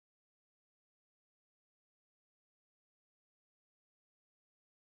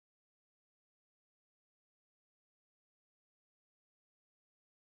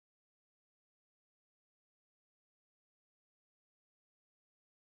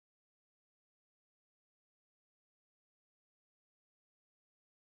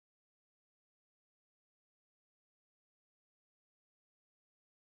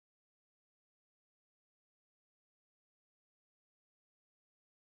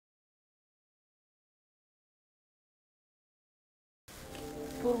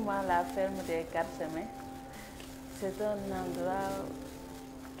Pour moi, la ferme des Quatre Chemins, c'est un endroit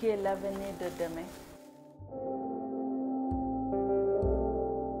qui est l'avenir de demain.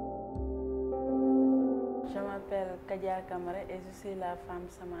 Je m'appelle Kadia et je suis la femme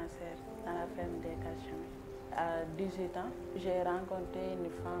semencière dans la ferme des Quatre Chemins. À 18 ans, j'ai rencontré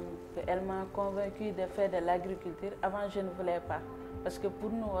une femme. Elle m'a convaincue de faire de l'agriculture. Avant, je ne voulais pas. Parce que pour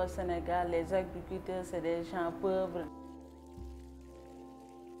nous au Sénégal, les agriculteurs, c'est des gens pauvres.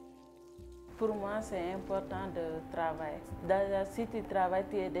 Pour moi, c'est important de travailler. Déjà, si tu travailles,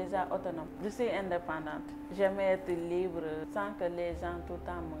 tu es déjà autonome. Je suis indépendante. J'aime être libre sans que les gens tout le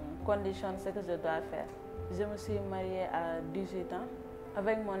temps me conditionnent ce que je dois faire. Je me suis mariée à 18 ans.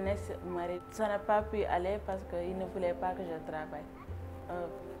 Avec mon ex-mari, ça n'a pas pu aller parce qu'il ne voulait pas que je travaille.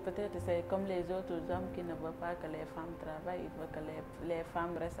 Peut-être c'est comme les autres hommes qui ne veulent pas que les femmes travaillent, ils veulent que les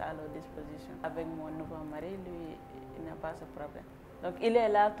femmes restent à leur disposition. Avec mon nouveau mari, lui, il n'a pas ce problème. Donc il est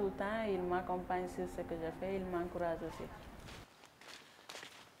là tout le temps, il m'accompagne sur ce que je fais, il m'encourage aussi.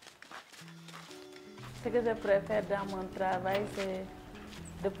 Ce que je préfère dans mon travail, c'est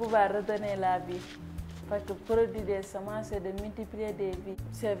de pouvoir redonner la vie. Parce que produire des semences, c'est de multiplier des vies.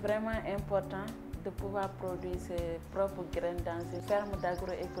 C'est vraiment important de pouvoir produire ses propres graines dans une ferme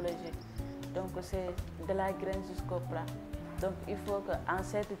d'agro-écologie. Donc c'est de la graine jusqu'au plat. Donc il faut qu'en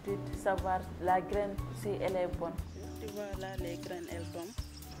cette étude, savoir la graine si elle est bonne. Tu vois là, les graines, elles tombent.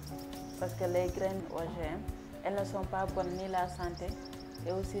 Parce que les graines OGM, elles ne sont pas bonnes ni la santé.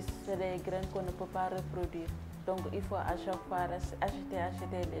 Et aussi, c'est des graines qu'on ne peut pas reproduire. Donc il faut à chaque fois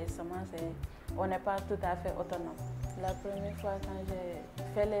acheter des semences et on n'est pas tout à fait autonome. La première fois quand j'ai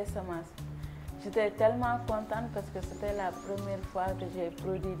fait les semences, j'étais tellement contente parce que c'était la première fois que j'ai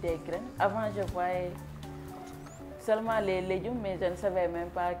produit des graines. Avant, je voyais seulement les légumes, mais je ne savais même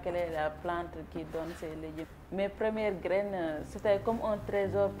pas quelle est la plante qui donne ces légumes. Mes premières graines, c'était comme un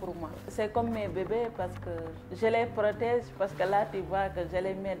trésor pour moi. C'est comme mes bébés parce que je les protège, parce que là, tu vois que je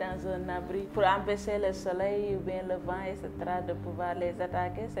les mets dans un abri pour empêcher le soleil ou bien le vent, etc., de pouvoir les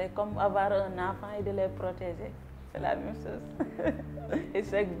attaquer. C'est comme avoir un enfant et de les protéger. C'est la même chose. Et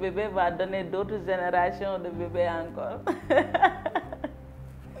chaque bébé va donner d'autres générations de bébés encore.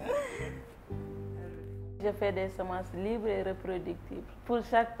 Je fais des semences libres et reproductibles. Pour que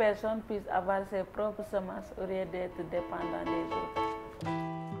chaque personne puisse avoir ses propres semences au lieu d'être dépendant des autres.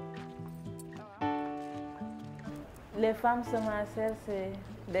 Les femmes semencières, c'est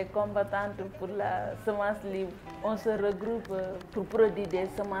des combattantes pour la semence libre. On se regroupe pour produire des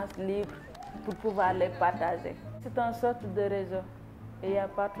semences libres pour pouvoir les partager. C'est une sorte de réseau. Il y a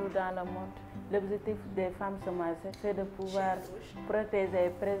partout dans le monde. L'objectif des femmes semencières, c'est de pouvoir protéger et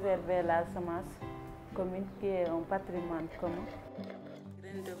préserver la semence commune qui est un patrimoine commun.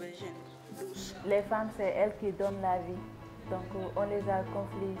 Les femmes, c'est elles qui donnent la vie. Donc on les a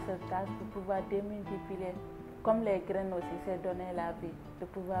confié cette tâche pour pouvoir démultiplier. Comme les graines aussi, c'est donner la vie, de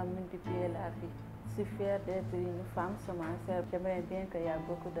pouvoir multiplier la vie. Je suis fière d'être une femme semencière. J'aimerais bien qu'il y ait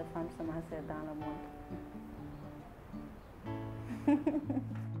beaucoup de femmes semencières dans le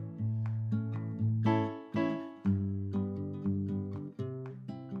monde.